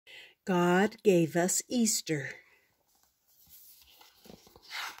God gave us Easter.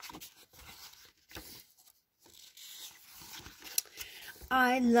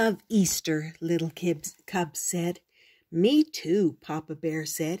 I love Easter, Little Cub said. Me too, Papa Bear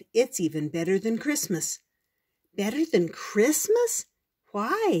said. It's even better than Christmas. Better than Christmas?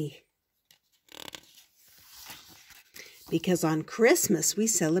 Why? Because on Christmas we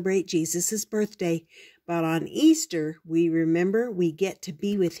celebrate Jesus' birthday, but on Easter we remember we get to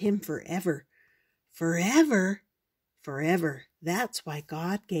be with him forever. Forever? Forever. That's why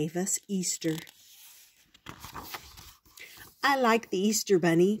God gave us Easter. I like the Easter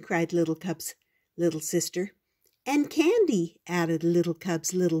bunny, cried Little Cub's little sister. And candy, added Little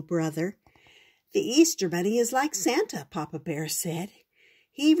Cub's little brother. The Easter bunny is like Santa, Papa Bear said.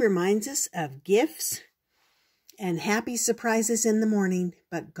 He reminds us of gifts and happy surprises in the morning,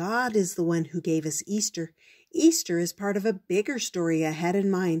 but God is the one who gave us Easter. Easter is part of a bigger story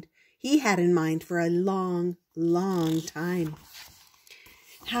He had in mind for a long, long time.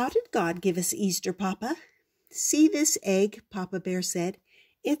 How did God give us Easter, Papa? See this egg, Papa Bear said.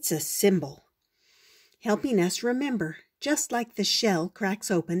 It's a symbol, helping us remember. Just like the shell cracks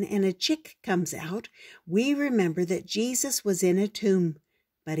open and a chick comes out, we remember that Jesus was in a tomb,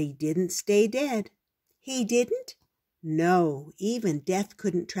 but he didn't stay dead. He didn't? No, even death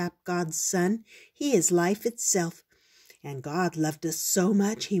couldn't trap God's Son. He is life itself. And God loved us so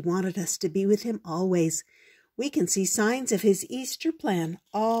much, he wanted us to be with him always. We can see signs of his Easter plan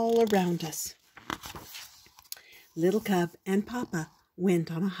all around us. Little Cub and Papa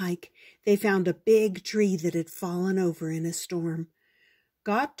went on a hike. They found a big tree that had fallen over in a storm.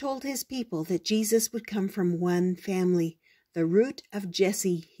 God told his people that Jesus would come from one family. The root of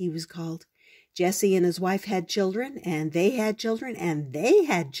Jesse, he was called. Jesse and his wife had children, and they had children, and they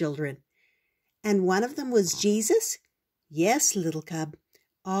had children. And one of them was Jesus? Yes, Little Cub.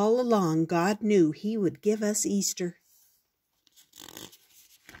 All along, God knew he would give us Easter.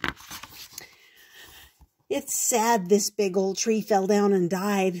 It's sad this big old tree fell down and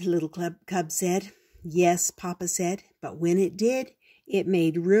died, Little Cub said. Yes, Papa said, but when it did, it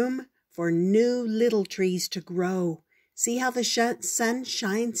made room for new little trees to grow. See how the sun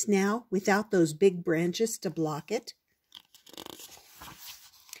shines now without those big branches to block it?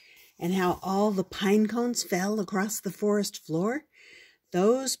 And how all the pine cones fell across the forest floor?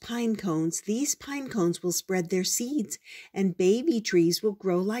 These pine cones will spread their seeds, and baby trees will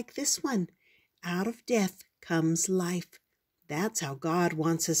grow like this one. Out of death comes life. That's how God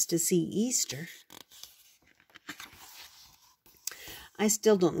wants us to see Easter. I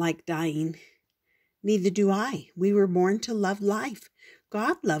still don't like dying. Neither do I. We were born to love life.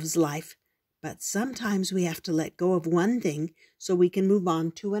 God loves life. But sometimes we have to let go of one thing so we can move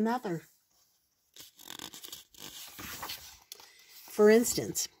on to another. For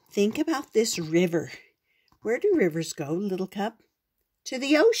instance, think about this river. Where do rivers go, Little Cub? To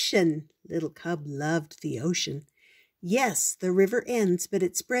the ocean. Little Cub loved the ocean. Yes, the river ends, but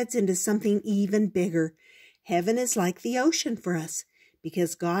it spreads into something even bigger. Heaven is like the ocean for us.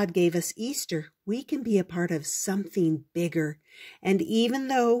 Because God gave us Easter, we can be a part of something bigger. And even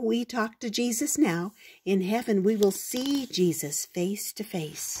though we talk to Jesus now, in heaven we will see Jesus face to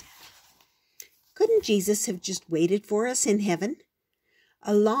face. Couldn't Jesus have just waited for us in heaven?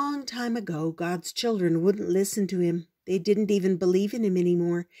 A long time ago, God's children wouldn't listen to him. They didn't even believe in him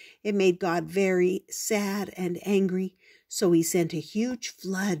anymore. It made God very sad and angry, so he sent a huge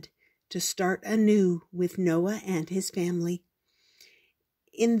flood to start anew with Noah and his family.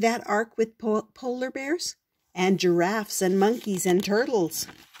 In that ark with polar bears and giraffes and monkeys and turtles.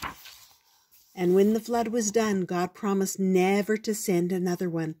 And when the flood was done, God promised never to send another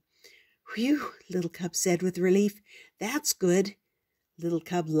one. Whew, Little Cub said with relief. That's good. Little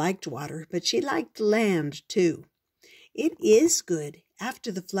Cub liked water, but she liked land too. It is good.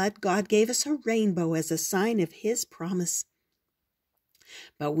 After the flood, God gave us a rainbow as a sign of his promise.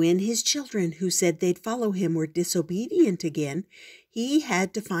 But when his children who said they'd follow him were disobedient again, he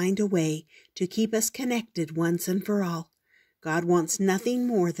had to find a way to keep us connected once and for all. God wants nothing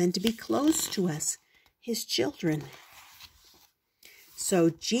more than to be close to us, his children. So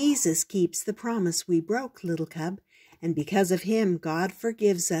Jesus keeps the promise we broke, Little Cub, and because of him, God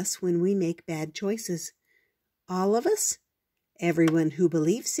forgives us when we make bad choices. All of us, everyone who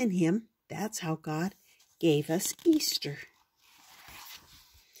believes in him, that's how God gave us Easter.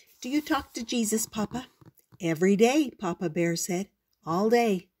 Do you talk to Jesus, Papa? Every day, Papa Bear said. All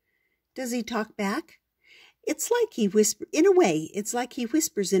day. Does he talk back? It's like he whispers. In a way, it's like he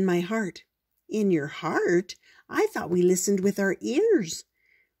whispers in my heart. In your heart? I thought we listened with our ears.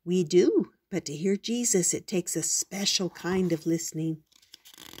 We do, but to hear Jesus, it takes a special kind of listening.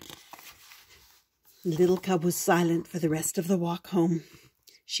 Little Cub was silent for the rest of the walk home.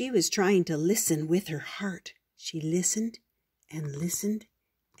 She was trying to listen with her heart. She listened and listened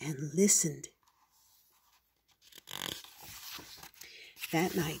and listened.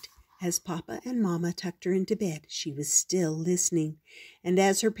 That night, as Papa and Mama tucked her into bed, she was still listening. And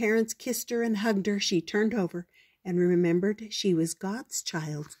as her parents kissed her and hugged her, she turned over and remembered she was God's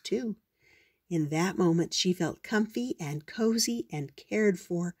child too. In that moment, she felt comfy and cozy and cared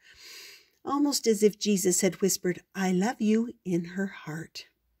for, almost as if Jesus had whispered, "I love you," in her heart.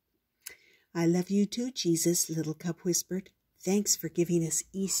 "I love you too, Jesus," Little Cub whispered. "Thanks for giving us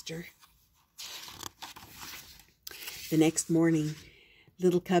Easter." The next morning,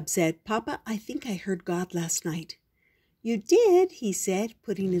 Little Cub said, "Papa, I think I heard God last night." "You did?" he said,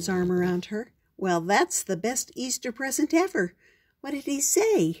 putting his arm around her. "Well, that's the best Easter present ever. What did he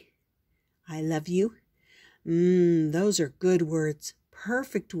say?" "I love you." Those are good words,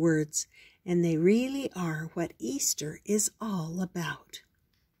 perfect words, and they really are what Easter is all about.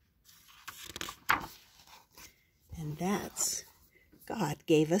 And that's God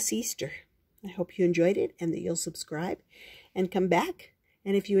gave us Easter. I hope you enjoyed it and that you'll subscribe and come back.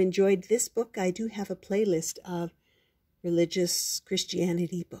 And if you enjoyed this book, I do have a playlist of religious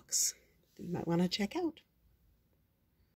Christianity books that you might want to check out.